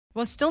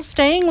We're still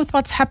staying with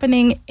what's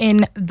happening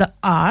in the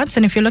arts.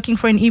 And if you're looking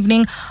for an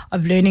evening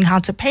of learning how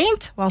to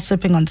paint while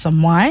sipping on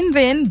some wine,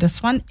 then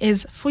this one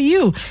is for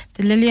you.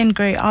 The Lillian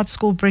Art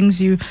School brings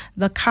you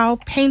the Cow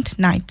Paint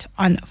Night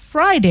on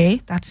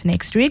Friday, that's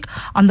next week,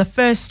 on the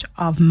 1st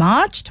of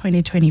March,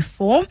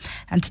 2024.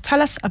 And to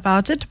tell us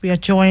about it, we are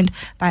joined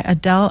by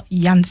Adele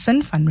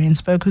Jansen van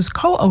Rensburg, who's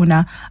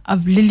co-owner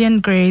of Lillian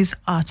Gray's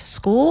Art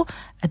School.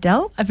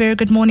 Adele, a very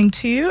good morning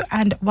to you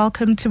and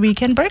welcome to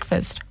Weekend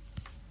Breakfast.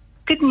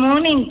 Good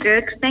morning,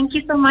 Dirk. Thank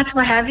you so much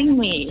for having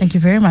me. Thank you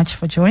very much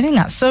for joining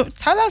us. So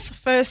tell us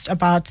first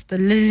about the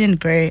Lillian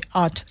Gray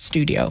Art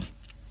Studio.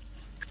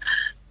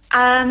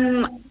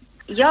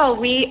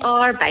 We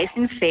are based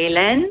in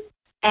Fairland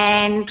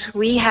and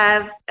we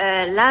have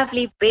a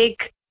lovely big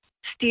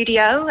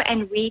studio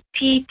and we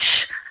teach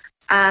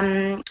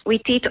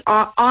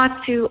our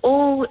art to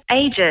all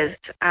ages,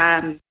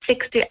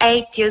 6 to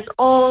 8 years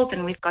old,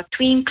 and we've got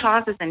tween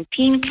classes and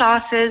teen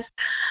classes,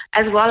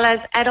 as well as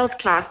adult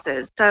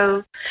classes.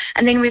 So,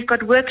 and then we've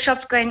got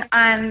workshops going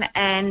on,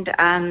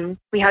 and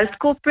we host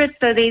corporate.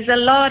 So there's a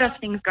lot of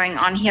things going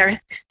on here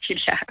at the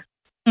studio.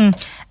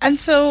 And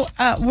so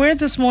we're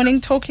this morning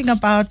talking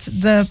about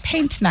the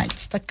paint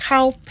night, the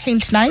Cow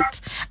Paint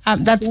Night,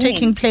 that's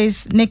taking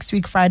place next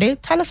week, Friday.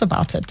 Tell us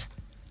about it.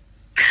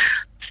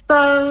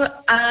 So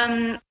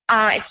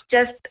it's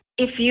just,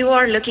 if you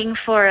are looking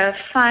for a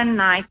fun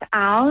night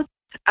out,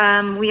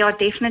 we are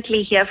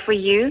definitely here for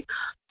you.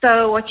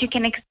 So what you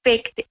can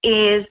expect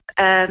is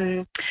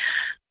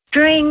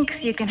drinks,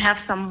 you can have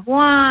some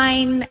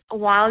wine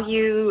while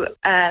you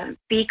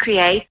be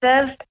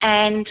creative.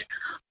 And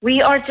we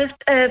are just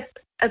a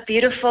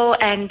beautiful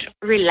and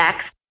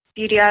relaxed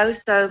studio.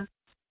 So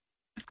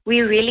we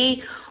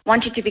really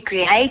want you to be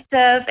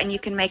creative and you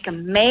can make a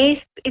mess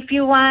if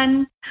you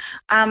want.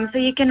 So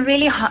you can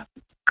really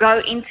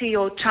go into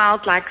your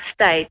childlike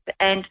state.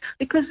 And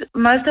because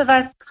most of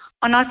us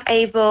are not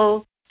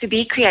able to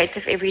be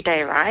creative every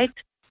day, right?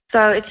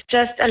 So it's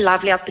just a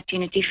lovely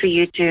opportunity for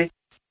you to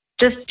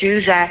just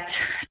do that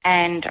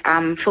and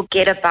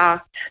forget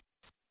about,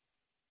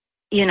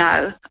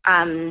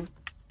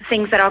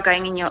 things that are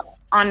going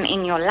on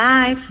in your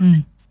life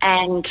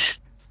and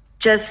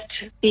just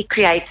be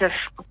creative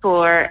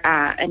for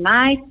a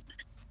night.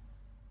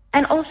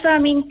 And also,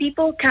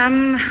 people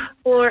come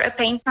for a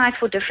paint night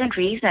for different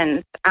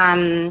reasons.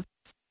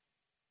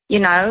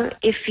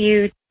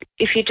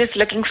 If you're just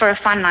looking for a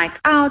fun night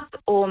out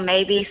or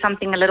maybe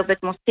something a little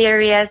bit more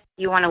serious,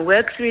 you want to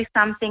work through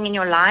something in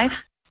your life,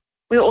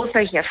 we're also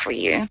here for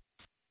you.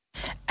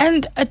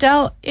 And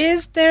Adele,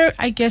 is there,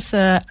 I guess,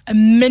 a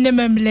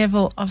minimum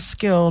level of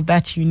skill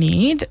that you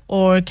need?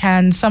 Or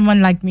can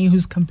someone like me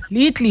who's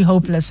completely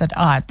hopeless at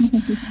art,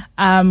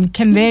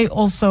 can they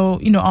also,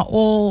 are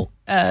all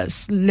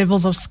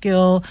levels of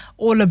skill,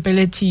 all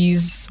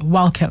abilities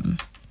welcome?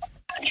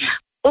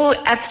 Oh,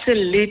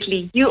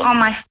 absolutely. You are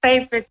my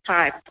favorite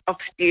type of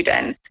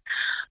student.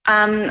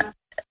 The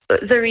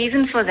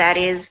reason for that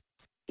is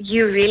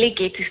you really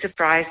get to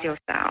surprise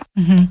yourself.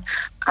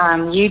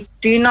 You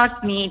do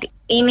not need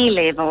any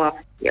level of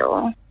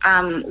skill.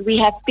 We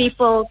have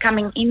people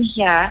coming in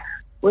here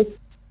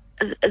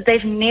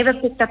they've never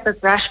picked up a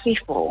brush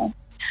before.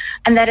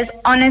 And that is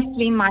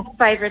honestly my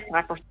favorite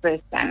type of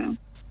person.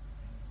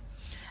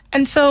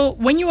 And so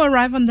when you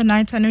arrive on the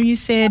night, I know you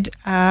said,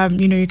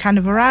 you kind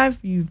of arrive,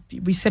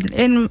 we settle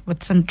in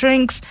with some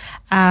drinks.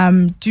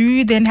 Do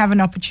you then have an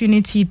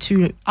opportunity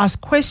to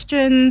ask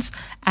questions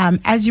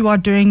as you are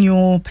doing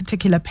your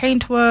particular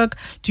paint work?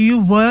 Do you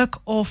work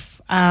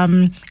off,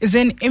 is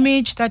there an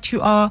image that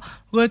you are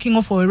working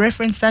off or a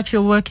reference that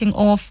you're working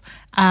off?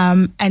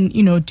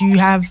 Do you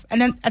have, and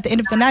then at the end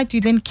of the night, do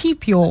you then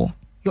keep your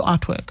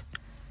artwork?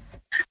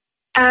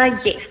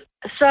 Yes.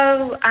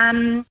 So,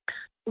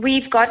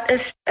 we've got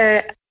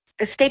a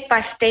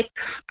step-by-step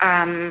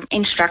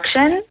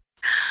instruction,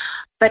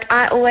 but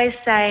I always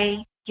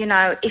say,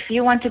 if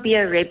you want to be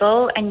a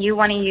rebel and you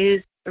want to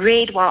use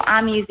red while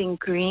I'm using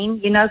green,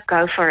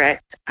 go for it.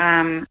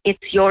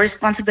 It's your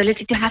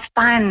responsibility to have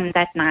fun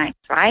that night,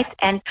 right?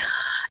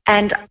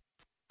 And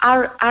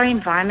our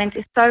environment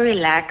is so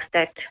relaxed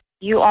that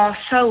you are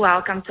so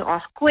welcome to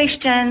ask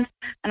questions,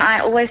 and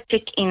I always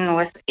check in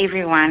with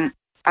everyone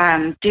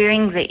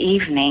during the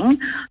evening.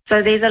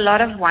 So there's a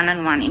lot of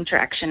one-on-one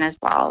interaction as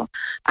well.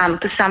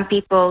 Because some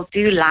people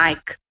do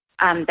like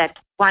that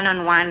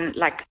one-on-one,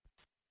 like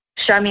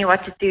show me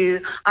what to do.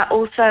 I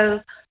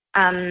also,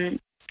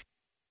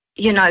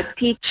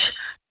 teach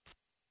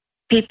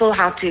people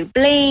how to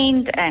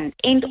blend and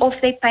end off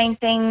their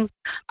paintings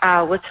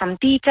with some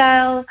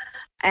detail.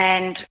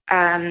 And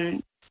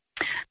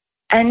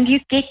you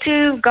get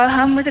to go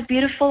home with a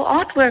beautiful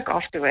artwork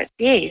afterwards,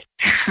 yes.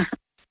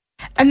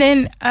 And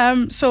then,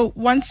 so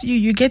once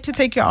you get to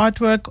take your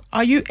artwork,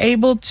 are you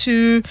able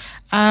to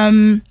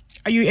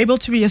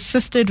be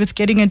assisted with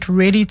getting it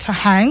ready to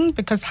hang?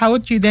 Because how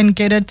would you then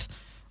get it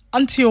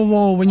onto your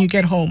wall when you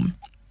get home?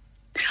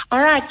 All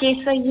right,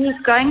 yes. So you're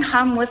going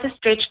home with a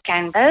stretched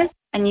canvas,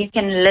 and you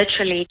can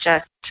literally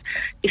just,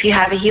 if you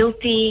have a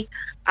Hilti,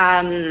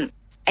 and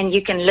and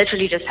you can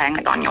literally just hang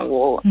it on your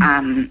wall.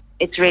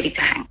 It's ready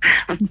to hang.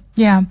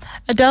 Yeah.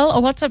 Adele,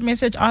 a WhatsApp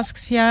message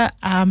asks here,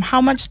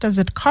 how much does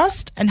it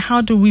cost and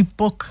how do we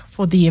book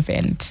for the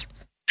event?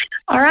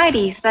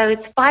 Alrighty, so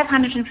it's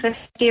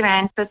 550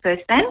 Rand per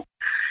person,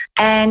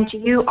 and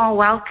you are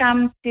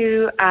welcome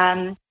to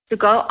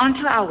go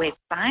onto our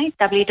website,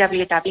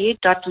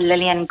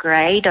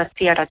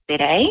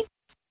 www.lilliangray.co.za,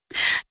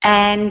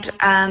 and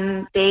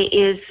there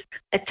is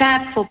a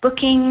tab for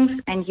bookings,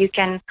 and you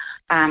can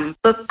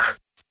book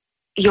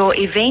your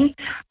event.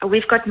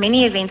 We've got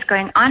many events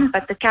going on,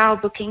 but the cow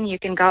booking, you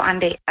can go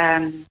under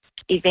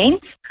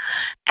events.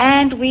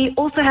 And we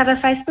also have a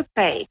Facebook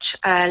page,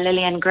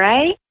 Lillian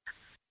Gray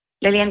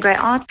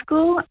Art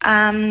School,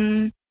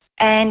 and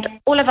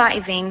all of our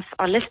events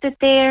are listed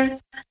there,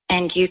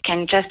 and you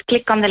can just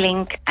click on the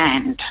link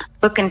and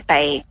book and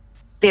pay.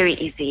 Very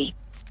easy.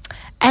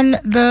 And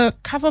the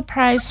cover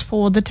price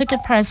for the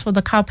ticket price for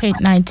the cow paint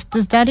night,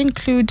 does that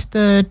include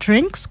the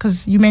drinks?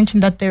 Because you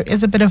mentioned that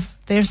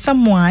there's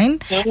some wine.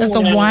 Is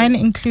the wine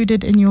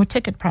included in your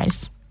ticket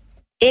price?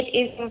 It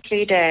is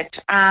included.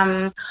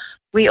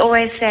 We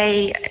always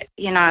say,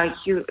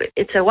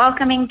 it's a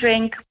welcoming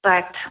drink,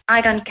 but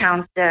I don't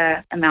count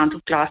the amount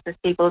of glasses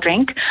people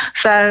drink.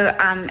 So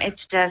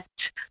it's just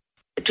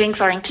drinks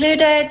are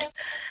included,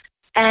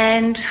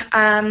 and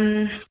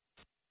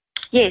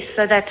yes,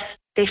 so that's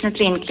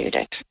definitely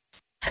included.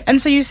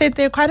 And so you said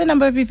there are quite a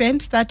number of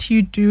events that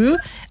you do.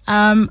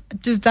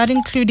 Does that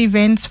include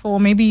events for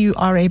maybe you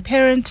are a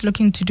parent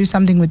looking to do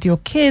something with your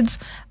kids?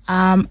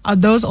 Are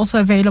those also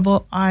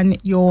available on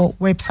your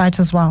website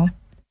as well?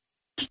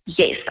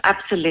 Yes,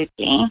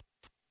 absolutely.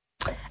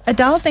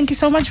 Adele, thank you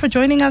so much for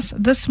joining us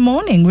this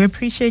morning. We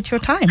appreciate your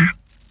time.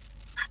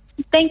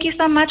 Thank you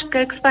so much,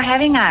 Kirks, for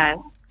having us.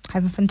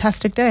 Have a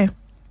fantastic day.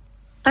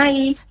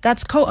 Bye.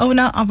 That's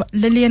co-owner of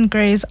Lillian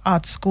Gray's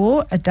Art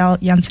School, Adele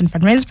Jansen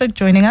van Rensburg,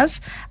 joining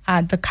us.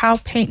 The Cow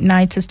Paint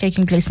Night is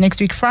taking place next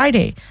week,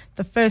 Friday,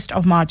 the 1st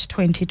of March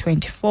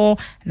 2024,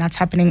 and that's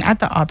happening at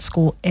the Art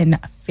School in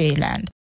Fairland.